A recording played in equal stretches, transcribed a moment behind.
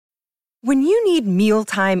When you need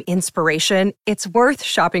mealtime inspiration, it's worth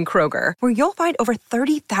shopping Kroger, where you'll find over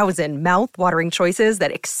 30,000 mouth-watering choices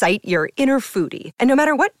that excite your inner foodie. And no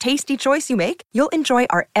matter what tasty choice you make, you'll enjoy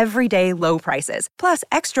our everyday low prices, plus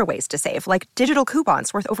extra ways to save, like digital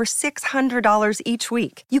coupons worth over $600 each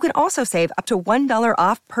week. You can also save up to $1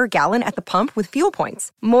 off per gallon at the pump with fuel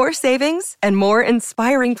points. More savings and more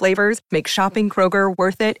inspiring flavors make shopping Kroger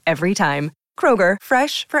worth it every time. Kroger,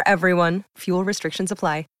 fresh for everyone. Fuel restrictions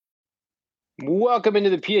apply. Welcome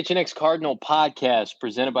into the PHNX Cardinal podcast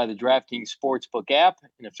presented by the DraftKings Sportsbook app,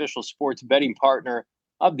 an official sports betting partner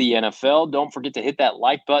of the NFL. Don't forget to hit that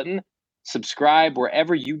like button, subscribe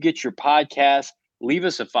wherever you get your podcasts, leave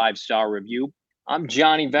us a 5-star review. I'm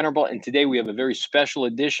Johnny Venerable, and today we have a very special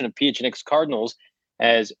edition of PHNX Cardinals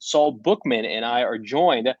as Saul Bookman and I are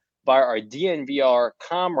joined by our DNVR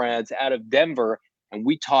comrades out of Denver, and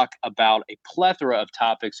we talk about a plethora of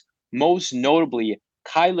topics, most notably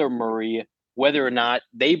Kyler Murray, whether or not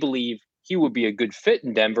they believe he would be a good fit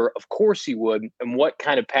in Denver. Of course he would. And what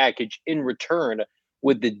kind of package in return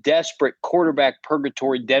would the desperate quarterback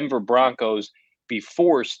purgatory Denver Broncos be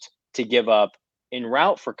forced to give up en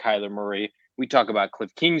route for Kyler Murray? We talk about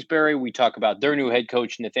Cliff Kingsbury. We talk about their new head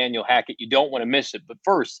coach, Nathaniel Hackett. You don't want to miss it. But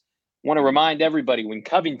first, I want to remind everybody, when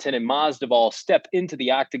Covington and Masvidal step into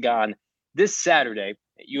the octagon this Saturday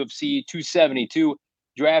at UFC 272,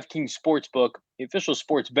 DraftKings Sportsbook, the official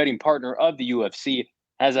sports betting partner of the UFC,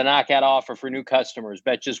 has a knockout offer for new customers.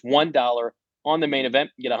 Bet just $1 on the main event.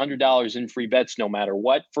 You get $100 in free bets no matter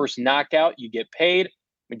what. First knockout, you get paid.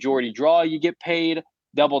 Majority draw, you get paid.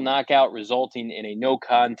 Double knockout resulting in a no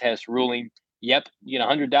contest ruling. Yep, you get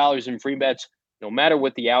 $100 in free bets no matter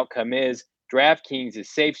what the outcome is. DraftKings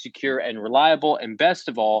is safe, secure, and reliable. And best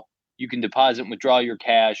of all, you can deposit and withdraw your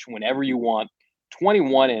cash whenever you want.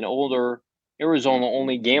 21 and older. Arizona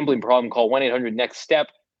only. Gambling problem, call 1-800-NEXT-STEP.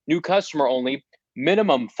 New customer only.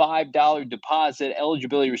 Minimum $5 deposit.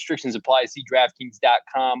 Eligibility restrictions apply. See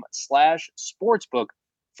DraftKings.com/sportsbook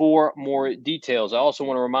for more details. I also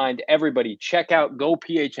want to remind everybody, check out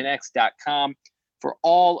GoPHNX.com for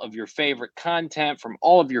all of your favorite content from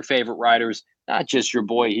all of your favorite writers, not just your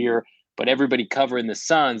boy here, but everybody covering the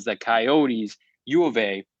Suns, the Coyotes, U of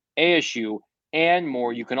A, ASU, and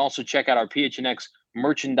more. You can also check out our PHNX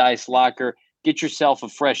merchandise locker. Get yourself a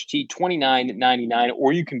fresh tee, $29.99,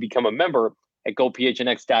 or you can become a member at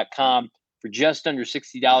GoPHNX.com for just under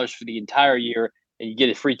 $60 for the entire year, and you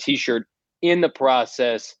get a free t-shirt in the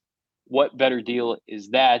process. What better deal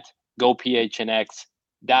is that?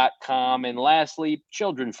 GoPHNX.com. And lastly,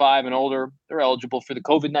 children 5 and older, they're eligible for the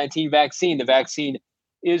COVID-19 vaccine. The vaccine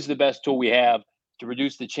is the best tool we have to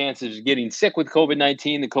reduce the chances of getting sick with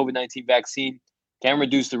COVID-19. The COVID-19 vaccine can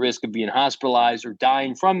reduce the risk of being hospitalized or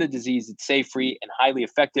dying from the disease. It's safe, free, and highly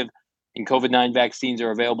effective. And COVID-19 vaccines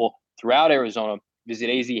are available throughout Arizona.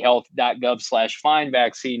 Visit azhealth.gov/find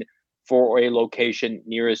vaccine for a location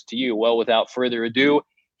nearest to you. Well, without further ado,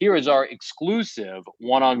 here is our exclusive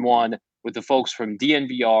one-on-one with the folks from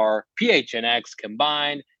DNVR, PHNX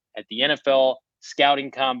combined at the NFL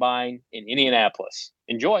Scouting Combine in Indianapolis.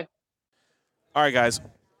 Enjoy. All right, guys.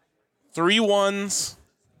 3 1s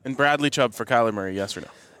and Bradley Chubb for Kyler Murray, yes or no?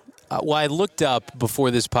 Well, I looked up before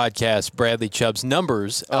this podcast Bradley Chubb's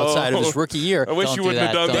numbers outside of his rookie year. I wish you wouldn't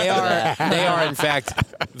have done that. They are, in fact,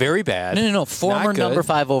 very bad. No. Former number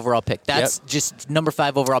 5 overall pick. That's just number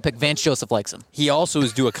 5 overall pick. Vance Joseph likes him. He also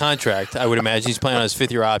is due a contract, I would imagine. He's playing on his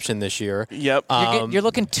 5th-year option this year. Yep. You're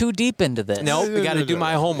looking too deep into this. No, we got to do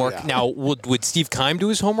my homework. Yeah. Now, would Steve Keim do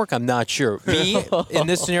his homework? I'm not sure. Me, in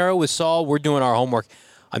this scenario with Saul, we're doing our homework.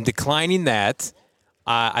 I'm declining that.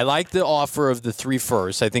 I like the offer of the 3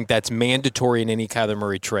 firsts. I think that's mandatory in any Kyler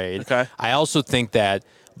Murray trade. Okay. I also think that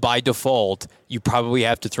by default, you probably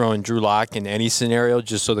have to throw in Drew Lock in any scenario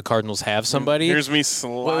just so the Cardinals have somebody. Here's me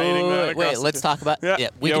sliding that across. Wait, let's talk about we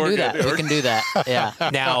can do that. We can do that. Yeah.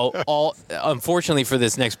 Now, unfortunately for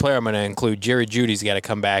this next player I'm going to include, Jerry Jeudy's got to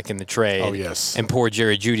come back in the trade. Oh, yes. And poor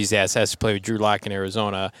Jerry Jeudy's ass has to play with Drew Lock in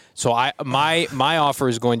Arizona. So my offer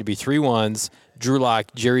is going to be 3 1s. Drew Lock,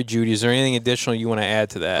 Jerry Jeudy. Is there anything additional you want to add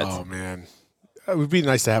to that? Oh, man. It would be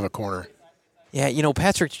nice to have a corner. Yeah,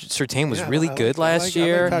 Patrick Surtain was really good last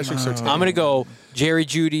year. I like Patrick Surtain. I'm going to go Jerry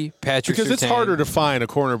Jeudy, Patrick Surtain. Because it's harder to find a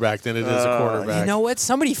cornerback than it is a quarterback. You know what?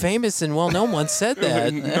 Somebody famous and well-known once said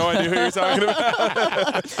that. No idea who you're talking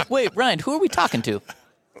about. Wait, Ryan, who are we talking to?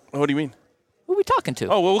 What do you mean? Who are we talking to?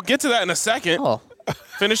 Oh, well, we'll get to that in a second. Oh.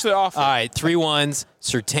 Finish the offer. All right, 3 1s,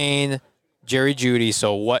 Surtain, Jerry Jeudy,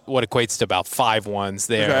 so what equates to about 5 1s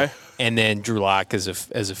there. Okay. And then Drew Lock as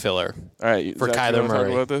a filler. All right, for Zach, Kyler Murray.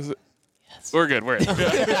 Talk about this? Yes. We're good. All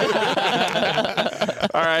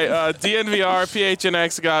right, DNVR,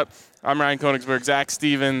 PHNX got I'm Ryan Koenigsberg, Zach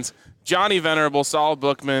Stevens, Johnny Venerable, Saul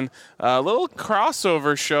Bookman. A little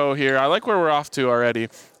crossover show here. I like where we're off to already.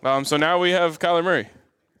 So now we have Kyler Murray.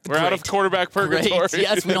 We're out of quarterback purgatory. Great.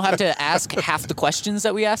 Yes, we don't have to ask half the questions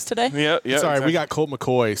that we asked today. Yeah. Sorry, exactly. we got Colt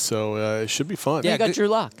McCoy, so it should be fun. Yeah, you got Drew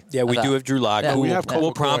Lock. Yeah, we do have Drew Lock. Yeah, we have Colt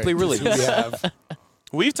We'll McCoy. promptly release. We have.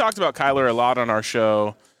 We've talked about Kyler a lot on our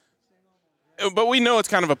show, but we know it's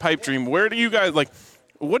kind of a pipe dream. Where do you guys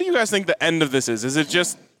what do you guys think the end of this is? Is it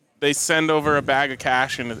just they send over a bag of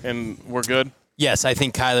cash and we're good? Yes, I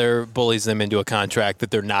think Kyler bullies them into a contract that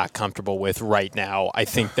they're not comfortable with right now. I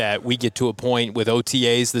think that we get to a point with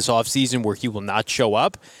OTAs this offseason where he will not show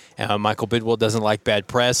up. Michael Bidwell doesn't like bad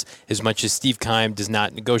press as much as Steve Keim does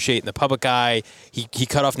not negotiate in the public eye. He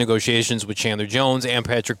cut off negotiations with Chandler Jones and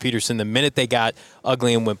Patrick Peterson the minute they got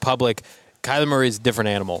ugly and went public. Kyler Murray is a different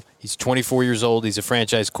animal. He's 24 years old. He's a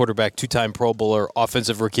franchise quarterback, 2-time Pro Bowler,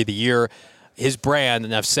 Offensive Rookie of the Year. His brand,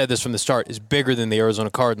 and I've said this from the start, is bigger than the Arizona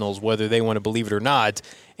Cardinals, whether they want to believe it or not.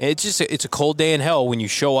 And it's a cold day in hell when you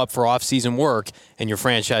show up for off-season work and your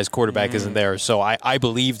franchise quarterback isn't there. So I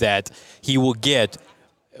believe that he will get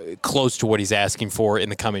close to what he's asking for in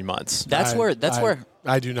the coming months. That's where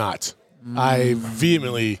I do not. I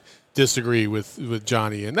vehemently disagree with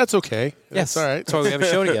Johnny, and that's okay. Yes, That's all right. That's why we have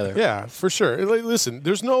a show together. Yeah, for sure. Listen,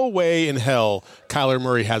 there's no way in hell Kyler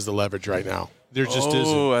Murray has the leverage right now. There just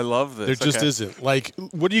isn't. Oh, I love this. There just isn't. Like,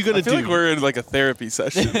 what are you going to do? I feel like we're in like a therapy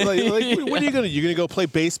session. What are you going to do? You're going to go play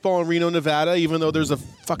baseball in Reno, Nevada, even though there's a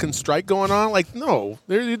fucking strike going on? Like, no.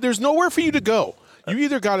 There's nowhere for you to go. You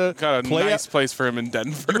either got a nice place for him in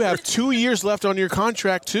Denver. You have 2 years left on your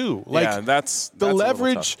contract, too. Like, yeah, that's the a little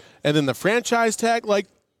leverage tough. and then the franchise tag. Like,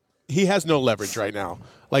 he has no leverage right now.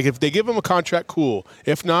 Like, if they give him a contract, cool.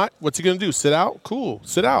 If not, what's he going to do? Sit out? Cool.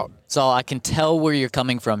 Sit out. So I can tell where you're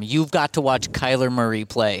coming from. You've got to watch Kyler Murray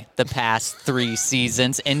play the past 3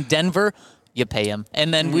 seasons. In Denver, you pay him.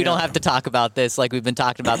 And then we don't have to talk about this like we've been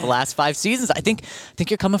talking about the last 5 seasons. I think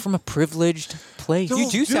you're coming from a privileged place. You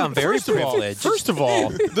do sound very privileged. First of all,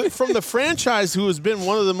 from the franchise who has been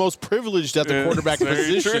one of the most privileged at the quarterback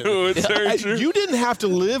position. It's very true. You didn't have to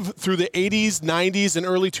live through the 80s, 90s, and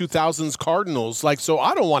early 2000s Cardinals. Like, so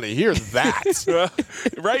I don't want to hear that.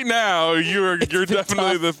 Right now, you're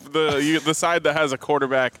definitely the side that has a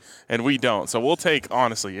quarterback, and we don't. So we'll take,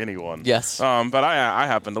 honestly, anyone. Yes. But I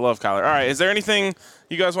happen to love Kyler. All right, is there anything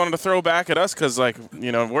you guys wanted to throw back at us? Because,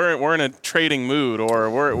 we're in a trading mood, or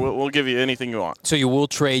we'll give you anything you want. So you will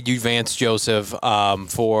trade you Vance Joseph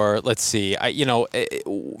for, let's see,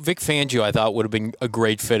 Vic Fangio I thought would have been a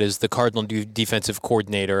great fit as the Cardinal defensive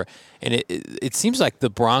coordinator. And it seems like the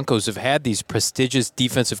Broncos have had these prestigious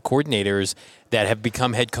defensive coordinators that have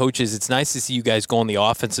become head coaches. It's nice to see you guys go on the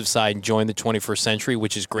offensive side and join the 21st century,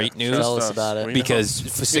 which is great news. Tell us about it. Because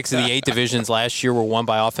 6 of the 8 divisions last year were won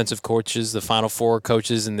by offensive coaches. The Final 4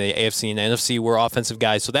 coaches in the AFC and NFC were offensive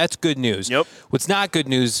guys. So that's good news. Yep. What's not good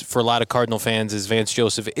news for a lot of Cardinal fans is Vance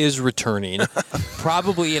Joseph is returning,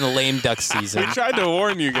 probably in a lame duck season. We tried to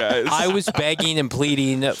warn you guys. I was begging and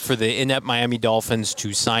pleading for the inept Miami Dolphins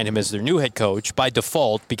to sign him as their new head coach by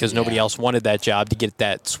default because nobody else wanted that job to get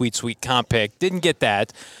that sweet, sweet comp pick. Didn't get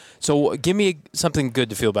that. So give me something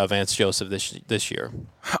good to feel about Vance Joseph this year.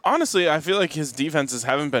 Honestly, I feel like his defenses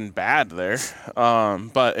haven't been bad there,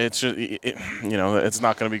 but it's just, it's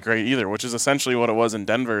not going to be great either, which is essentially what it was in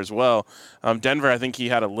Denver as well. Denver, I think he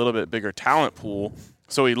had a little bit bigger talent pool,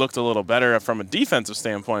 so he looked a little better from a defensive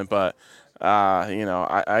standpoint. But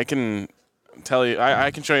I can tell you,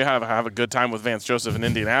 I can show you how to have a good time with Vance Joseph in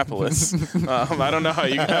Indianapolis. I don't know how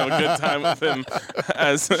you can have a good time with him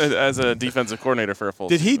as a defensive coordinator for a full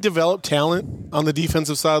Did he season. develop talent on the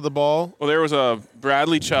defensive side of the ball? Well, there was a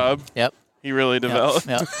Bradley Chubb. Yep. He really developed.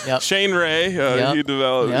 Yep. Shane Ray, he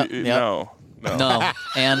developed. Yep. No. No.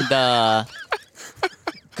 And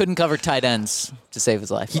couldn't cover tight ends to save his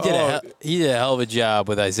life. He did a hell of a job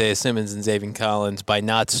with Isaiah Simmons and Zaven Collins by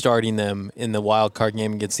not starting them in the wild card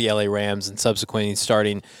game against the LA Rams and subsequently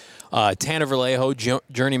starting Tanner Vallejo,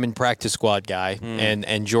 journeyman practice squad guy,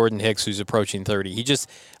 and Jordan Hicks, who's approaching 30.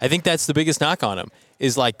 I think that's the biggest knock on him,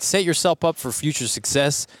 is like set yourself up for future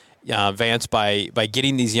success, Vance, by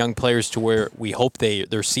getting these young players to where we hope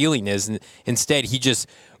their ceiling is. And instead, he just,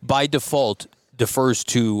 by default, defers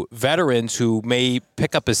to veterans who may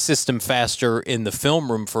pick up a system faster in the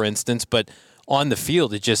film room, for instance, but on the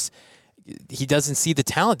field, he doesn't see the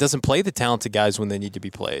talent, doesn't play the talented guys when they need to be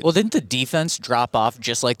played. Well, didn't the defense drop off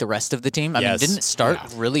just like the rest of the team? I mean, didn't it start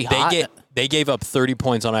really hot? They gave up 30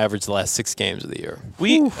 points on average the last 6 games of the year.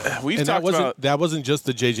 We've And talked about that wasn't just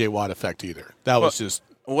the J.J. Watt effect either. That was just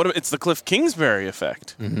It's the Cliff Kingsbury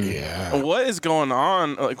effect. Yeah. What is going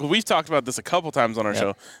on? Like we've talked about this a couple times on our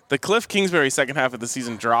show. The Cliff Kingsbury second half of the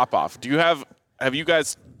season drop off. Have you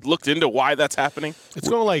guys looked into why that's happening? It's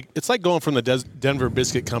like going from the Denver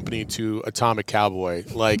Biscuit Company to Atomic Cowboy.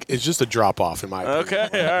 Like it's just a drop off in my opinion.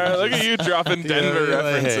 Okay, all right. Look at you dropping Denver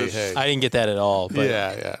references. Hey. I didn't get that at all. But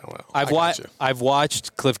Yeah. Well, I've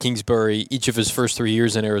watched Cliff Kingsbury each of his first 3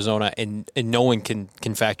 years in Arizona, and no one can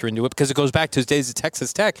factor into it because it goes back to his days at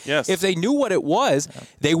Texas Tech. Yes. If they knew what it was,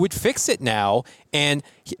 they would fix it now. And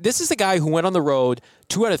this is the guy who went on the road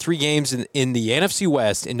 2 out of 3 games in the NFC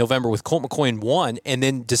West in November with Colt McCoy and won, and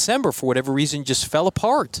then December for whatever reason just fell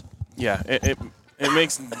apart. Yeah, it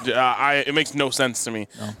makes no sense to me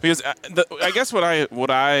because I guess what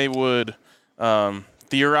I would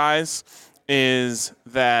theorize is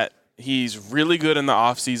that he's really good in the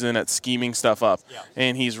offseason at scheming stuff up,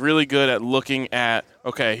 and he's really good at looking at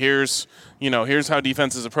here's how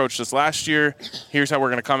defenses approached us last year. Here's how we're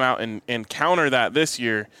going to come out and counter that this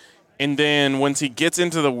year. And then once he gets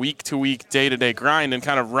into the week-to-week, day-to-day grind and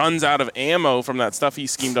kind of runs out of ammo from that stuff he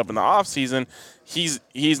schemed up in the offseason,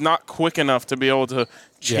 he's not quick enough to be able to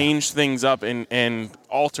change things up and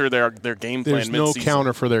alter their game plan there's mid-season. no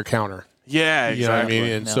counter for their counter. Yeah, exactly. You know what I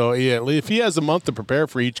mean? And so, if he has a month to prepare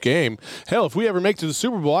for each game, hell, if we ever make it to the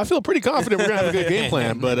Super Bowl, I feel pretty confident we're going to have a good game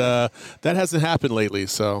plan. But that hasn't happened lately.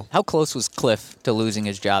 So, How close was Cliff to losing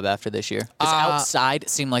his job after this year? Because outside, it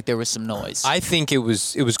seemed like there was some noise. I think it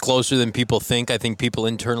was closer than people think. I think people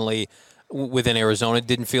internally within Arizona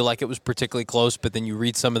didn't feel like it was particularly close, but then you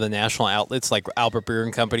read some of the national outlets like Albert Breer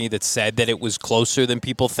and Company that said that it was closer than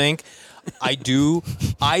people think. I do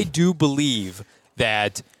believe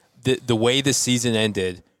that the way the season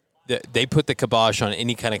ended, they put the kibosh on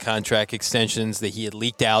any kind of contract extensions that he had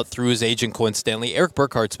leaked out through his agent, coincidentally. Eric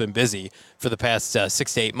Burkhart's been busy for the past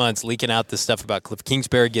 6 to 8 months leaking out this stuff about Cliff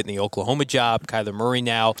Kingsbury getting the Oklahoma job, Kyler Murray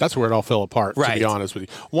now. that's where it all fell apart, to be honest with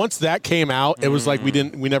you. Once that came out, it was like we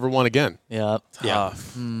never won again. Yep.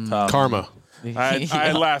 Tough. Karma.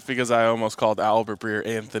 I laughed because I almost called Albert Breer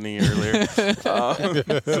Anthony earlier.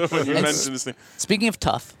 So when you mentioned this thing. Speaking of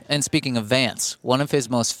tough, and speaking of Vance, one of his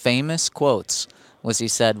most famous quotes was he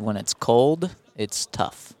said, "When it's cold, it's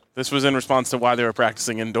tough." This was in response to why they were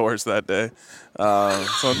practicing indoors that day.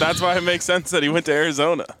 So that's why it makes sense that he went to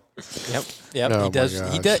Arizona. Yep. Oh, He does. my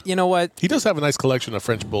He gosh. does. You know what? He does have a nice collection of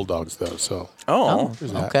French bulldogs, though. So,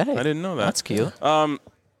 Okay. I didn't know that. That's cute.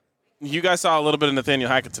 You guys saw a little bit of Nathaniel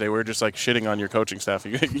Hackett today. We were just like shitting on your coaching staff.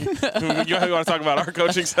 You want to talk about our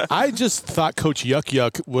coaching staff? I just thought Coach Yuck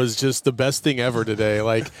Yuck was just the best thing ever today.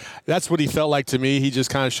 Like, that's what he felt like to me. He just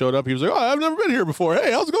kind of showed up. He was like, "Oh, I've never been here before.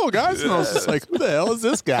 Hey, how's it going, guys?" And I was just like, "Who the hell is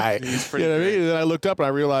this guy?" He's pretty You know what I great. mean? And then I looked up and I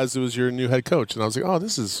realized it was your new head coach, and I was like, "Oh,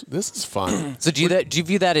 this is fun." So do you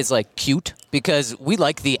view that as like cute? Because we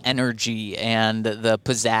like the energy and the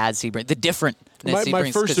pizzazz he brings, the differentness he My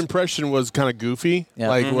brings. first 'cause- impression was kind of goofy. Yeah.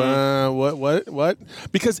 Like, what?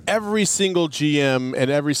 Because every single GM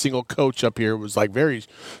and every single coach up here was like very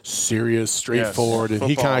serious, straightforward, and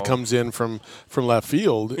he kind Football. of comes in from left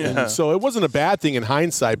field. Yeah. And so it wasn't a bad thing in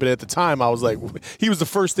hindsight, but at the time I was like, he was the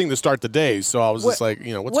first thing to start the day. So I was just like,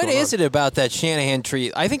 what's What going is on? it about that Shanahan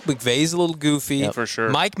tree? I think McVay's a little goofy. For sure.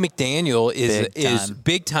 Mike McDaniel is Big time.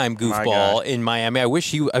 big time goofball in Miami. I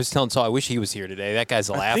was telling Saul, I wish he was here today. That guy's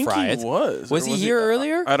a laugh I think riot. he was. Was Or he here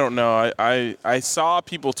earlier? I don't know. I saw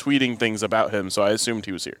people tweeting things about him, so I assumed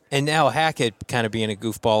he was here. And now Hackett kind of being a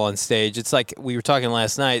goofball on stage. It's like we were talking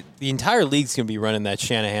last night. The entire league's going to be running that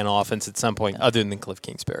Shanahan offense at some point, other than Cliff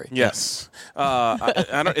Kingsbury. Yes.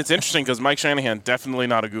 I don't, it's interesting because Mike Shanahan, definitely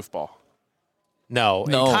not a goofball. No,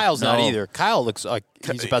 and No, Kyle's not no. either. Kyle looks like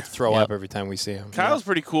he's about to throw Yep. up every time we see him. Kyle's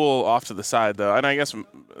pretty cool off to the side, though. And I guess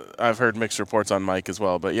I've heard mixed reports on Mike as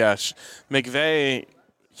well. But, yeah, McVay,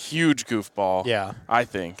 huge goofball, Yeah. I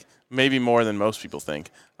think. Maybe more than most people think.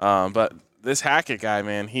 But this Hackett guy,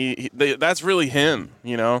 man, that's really him,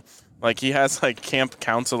 Like, he has, like, camp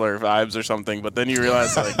counselor vibes or something. But then you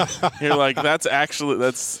realize, like, you're like, that's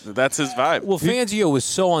his vibe. Well, Fangio was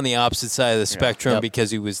so on the opposite side of the spectrum Yep. because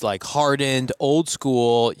he was like hardened, old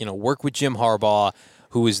school, work with Jim Harbaugh,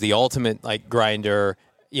 who was the ultimate like grinder.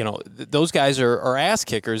 Those guys are ass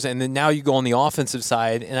kickers. And then now you go on the offensive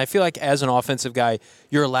side. And I feel like as an offensive guy,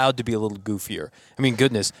 you're allowed to be a little goofier. I mean,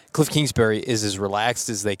 goodness, Cliff Kingsbury is as relaxed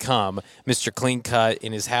as they come. Mr. Clean Cut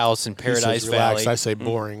in his house in Paradise Valley. I say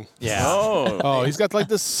boring. Yeah. Oh, he's got like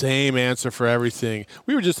the same answer for everything.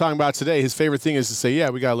 We were just talking about today. His favorite thing is to say,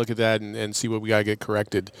 "Yeah, we got to look at that and see what we got to get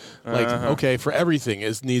corrected." Like, okay, for everything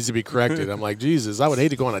it needs to be corrected. I'm like, Jesus, I would hate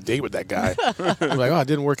to go on a date with that guy. I'm like, oh, it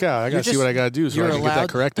didn't work out. I got to see what I got to do so I can get that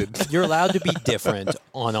corrected. You're allowed to be different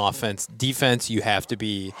on offense. Defense, you have to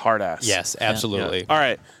be hard ass. Yes, absolutely. Yeah. All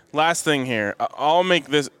right, last thing here. I'll make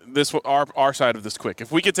this our side of this quick.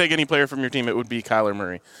 If we could take any player from your team, it would be Kyler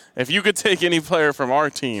Murray. If you could take any player from our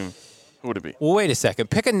team, who would it be? Well, wait a second.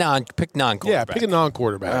 Pick non-quarterback. Yeah, pick a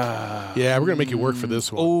non-quarterback. Yeah, we're gonna make you work for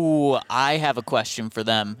this one. Oh, I have a question for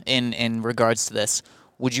them in regards to this.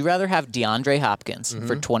 Would you rather have DeAndre Hopkins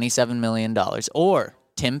for $27 million or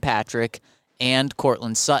Tim Patrick and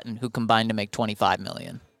Cortland Sutton, who combined to make $25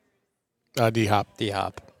 million? D-Hop.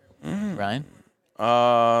 D-Hop. Ryan?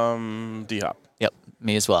 D-Hop. Yep,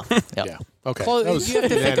 me as well. Yep. Yeah. Okay. Well, that was you have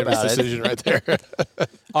to think unanimous about it. decision right there.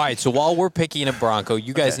 All right, so while we're picking a Bronco,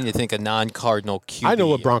 you guys need to think a non-Cardinal QB. I know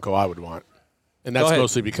what Bronco I would want, and that's ahead.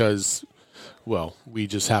 mostly because, well, we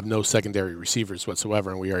just have no secondary receivers whatsoever,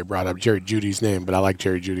 and we already brought up Jerry Jeudy's name, but I like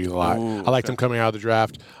Jerry Jeudy a lot. I liked him coming out of the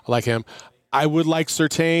draft. I like him. I would like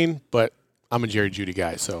Surtain, but I'm a Jerry Jeudy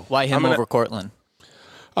guy, so. Why him over Cortland?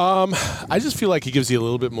 I just feel like he gives you a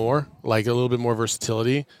little bit more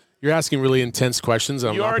versatility. You're asking really intense questions,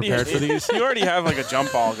 and I'm not prepared for these. You already have like a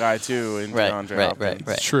jump ball guy too in DeAndre Hopkins.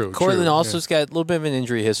 It's true. Cortland true, also's got a little bit of an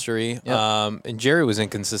injury history. Yep. And Jerry was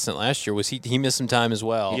inconsistent last year. He missed some time as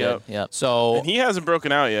well. Yep. So And he hasn't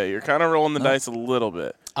broken out yet. You're kind of rolling the dice a little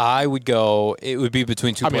bit. I would go. It would be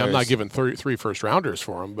between two. I mean, players. I'm not giving three first-rounders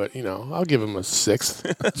for him, but, I'll give him a sixth.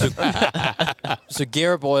 So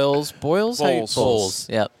Garrett Bowles. Bowles.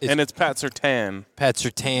 Yep. And it's Pat Surtain. Pat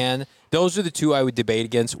Surtain. Those are the two I would debate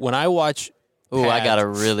against. When I watch Ooh, I Pat- got a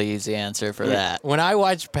really easy answer for that. When I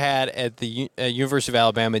watched Pat at the University of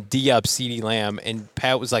Alabama D-up CeeDee Lamb, and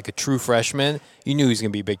Pat was like a true freshman, you knew he was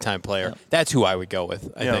going to be a big-time player. Yep. That's who I would go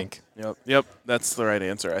with, I think. Yep. That's the right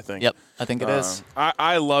answer, I think. Yep, I think it is.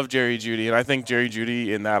 I love Jerry Jeudy, and I think Jerry Jeudy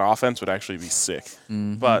in that offense would actually be sick.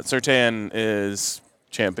 But Surtain is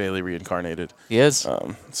Champ Bailey reincarnated. He is.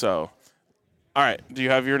 So, all right. Do you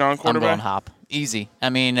have your I'm non-quarterback? going Hop. Easy. I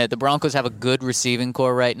mean, the Broncos have a good receiving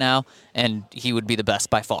core right now, and he would be the best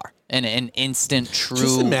by far. An instant true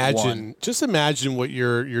Just imagine what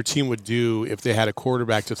your team would do if they had a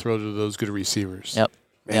quarterback to throw to those good receivers. Yep.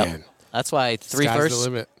 Man. Yep. That's why three Sky's the firsts.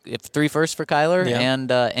 limit. If 3 firsts for Kyler and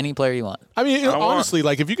any player you want. I mean, honestly,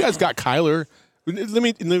 like if you guys got Kyler, let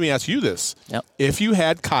me ask you this. Yep. If you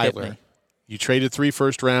had Hit Kyler, me. you traded 3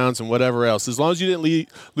 first rounds and whatever else, as long as you didn't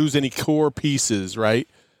lose any core pieces, right?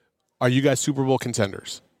 Are you guys Super Bowl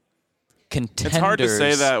contenders? Contenders. It's hard to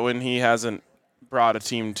say that when he hasn't brought a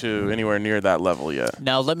team to anywhere near that level yet.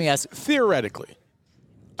 Now let me ask. Theoretically.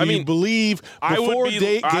 I Do you mean, believe I would before be-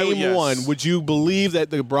 game yes. 1, would you believe that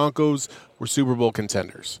the Broncos were Super Bowl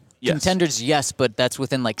contenders? Yes. Contenders, yes, but that's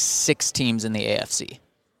within like 6 teams in the AFC.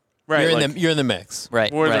 Right. You're in the mix.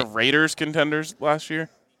 Right. Were right. the Raiders contenders last year?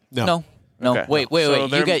 No. Okay. Wait. So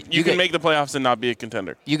You can make the playoffs and not be a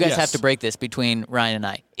contender. You guys Yes. have to break this between Ryan and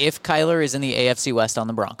I. If Kyler is in the AFC West on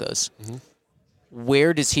the Broncos,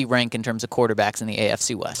 where does he rank in terms of quarterbacks in the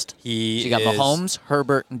AFC West? So you got Mahomes,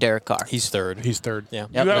 Herbert, and Derek Carr. He's third. He's third. Yeah. Yep,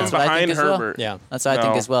 You have that's him what I behind think as well. Herbert. Yeah. That's what I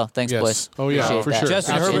think No. as well. Thanks, Yes. boys. Oh, yeah, Appreciate for that. sure.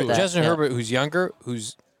 Justin Appreciate Herbert, that. Justin Yeah. Herbert, who's younger,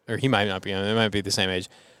 or he might not be. It might be the same age.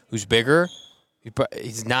 Who's bigger?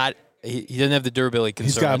 He's not. He doesn't have the durability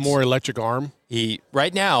concerns. He's got a more electric arm.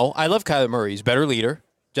 Right now. I love Kyler Murray. He's a better leader.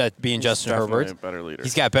 Being Justin Definitely Herbert, a better leader.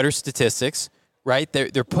 He's got better statistics. Right?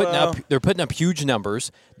 They're putting up huge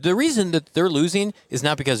numbers. The reason that they're losing is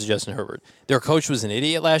not because of Justin Herbert. Their coach was an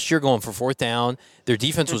idiot last year, going for 4th down. Their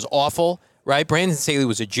defense was awful. Right? Brandon Staley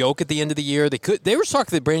was a joke at the end of the year. They were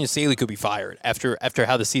talking that Brandon Staley could be fired after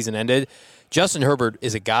how the season ended. Justin Herbert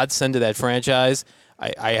is a godsend to that franchise.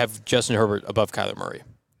 I have Justin Herbert above Kyler Murray.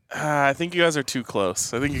 I think you guys are too close.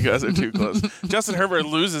 Justin Herbert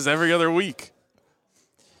loses every other week.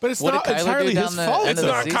 But it's What not did Kyler entirely do his down the fault. end It's of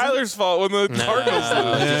the not season? Kyler's fault when the Cardinals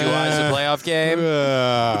lose. Did you watch the playoff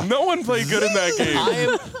game? No one played good in that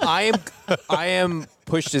game. I am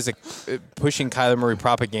pushing Kyler Murray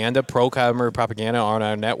propaganda, pro Kyler Murray propaganda on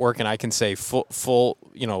our network, and I can say full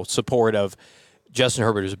support of Justin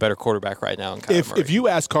Herbert is a better quarterback right now than Kyler Murray. If you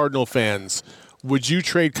ask Cardinal fans would you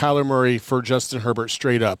trade Kyler Murray for Justin Herbert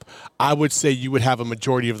straight up? I would say you would have a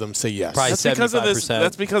majority of them say yes. Probably That's because of this. 75%.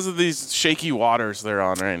 That's because of these shaky waters they're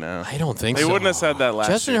on right now. I don't think They so. wouldn't have said that last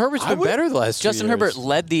Justin year. Herbert's been better the last 2 Justin years. Herbert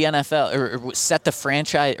led the NFL or set the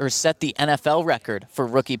franchise or set the NFL record for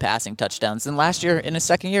rookie passing touchdowns. And last year, in his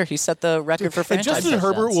second year, he set the record for And franchise Justin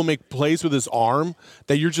touchdowns. Herbert will make plays with his arm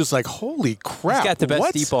that you're just like, holy crap. He's got the best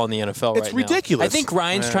what? deep ball in the NFL It's right ridiculous. now. I think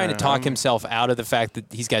Ryan's trying to talk himself out of the fact that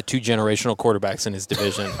he's got 2 generational quarterbacks in his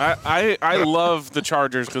division. I love the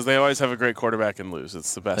Chargers because they always have a great quarterback and lose.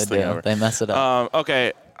 It's the best They thing do. ever. They mess it up.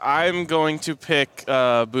 Okay, I'm going to pick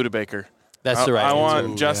Buda Baker. That's the right I answer.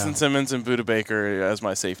 want Justin Simmons and Buda Baker as my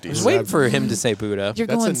I was safeties. waiting for him to say Buddha. You're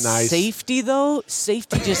That's going a nice- safety, though?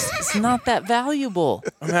 Safety just is not that valuable.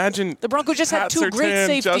 Imagine The Broncos just had Pat 2 great Surtain,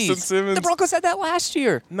 safeties. Justin Simmons. The Broncos had that last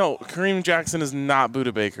year. No, Kareem Jackson is not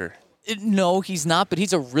Buda Baker. No, he's not, but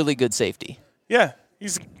he's a really good safety. Yeah,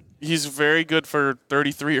 he's very good for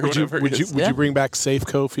 33 or Would you, whatever. it would you, is. would you bring back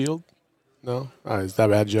Safeco Field? No? Is that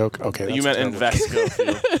a bad joke? Okay. You that's meant terrible. Invesco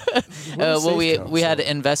Field. Well, we Safeco? had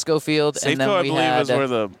Invesco Field, and then Safeco, I we believe, had is where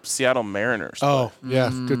the Seattle Mariners play. Oh, yeah.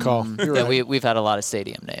 Good call. You're yeah, right. we've had a lot of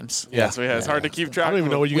stadium names. Yeah, so yeah, it's hard to keep track. I don't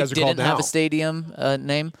even know what you We guys are called didn't have now. a stadium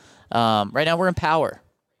name. Right now we're in Power.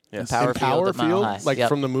 Yes. Power In Power Field at Mile Field? High. Like Yep.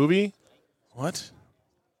 from the movie? What?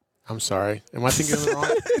 I'm sorry. Am I thinking of it wrong?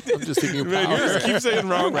 I'm just thinking of Man, you Power. just keep saying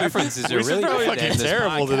wrong References are We should really probably good fucking in this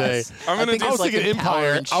terrible podcast. today. I'm gonna think do. I was like thinking in Power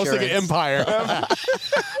Empire. I was thinking Insurance. Empire.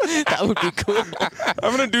 That would be cool.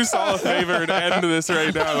 I'm gonna do Saul a favor and end this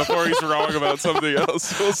right now before he's wrong about something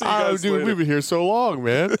else. We'll see you Oh, guys dude, later. we've been here so long,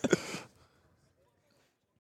 man.